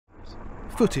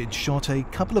footage shot a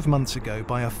couple of months ago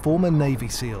by a former Navy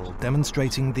SEAL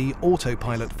demonstrating the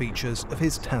autopilot features of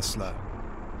his Tesla.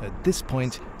 At this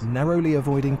point, narrowly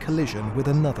avoiding collision with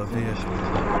another vehicle.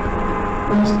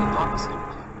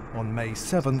 On May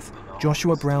 7th,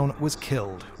 Joshua Brown was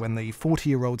killed when the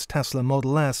 40-year-old's Tesla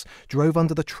Model S drove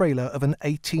under the trailer of an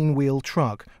 18-wheel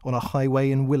truck on a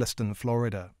highway in Williston,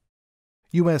 Florida.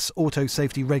 US auto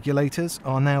safety regulators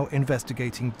are now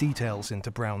investigating details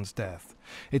into Brown's death.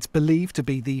 It's believed to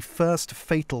be the first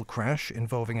fatal crash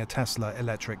involving a Tesla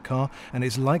electric car and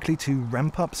is likely to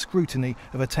ramp up scrutiny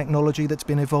of a technology that's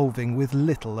been evolving with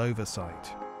little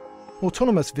oversight.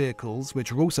 Autonomous vehicles,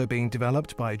 which are also being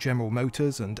developed by General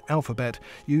Motors and Alphabet,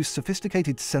 use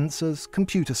sophisticated sensors,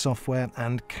 computer software,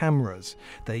 and cameras.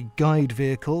 They guide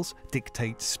vehicles,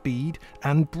 dictate speed,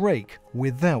 and brake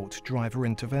without driver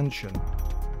intervention.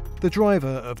 The driver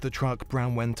of the truck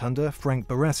Brown went under, Frank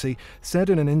Baresi,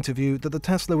 said in an interview that the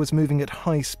Tesla was moving at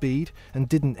high speed and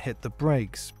didn't hit the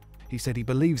brakes. He said he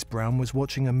believes Brown was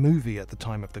watching a movie at the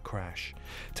time of the crash.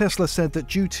 Tesla said that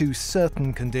due to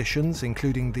certain conditions,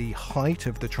 including the height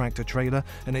of the tractor-trailer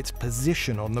and its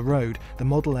position on the road, the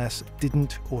Model S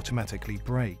didn't automatically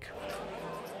brake.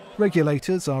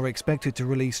 Regulators are expected to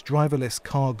release driverless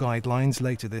car guidelines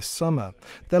later this summer.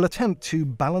 They'll attempt to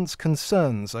balance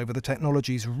concerns over the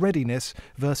technology's readiness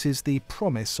versus the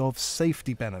promise of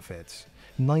safety benefits.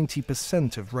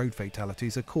 90% of road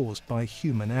fatalities are caused by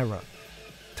human error.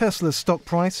 Tesla's stock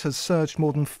price has surged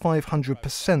more than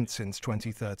 500% since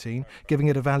 2013, giving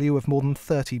it a value of more than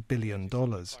 $30 billion.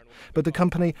 But the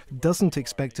company doesn't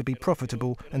expect to be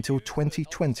profitable until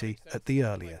 2020 at the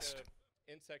earliest.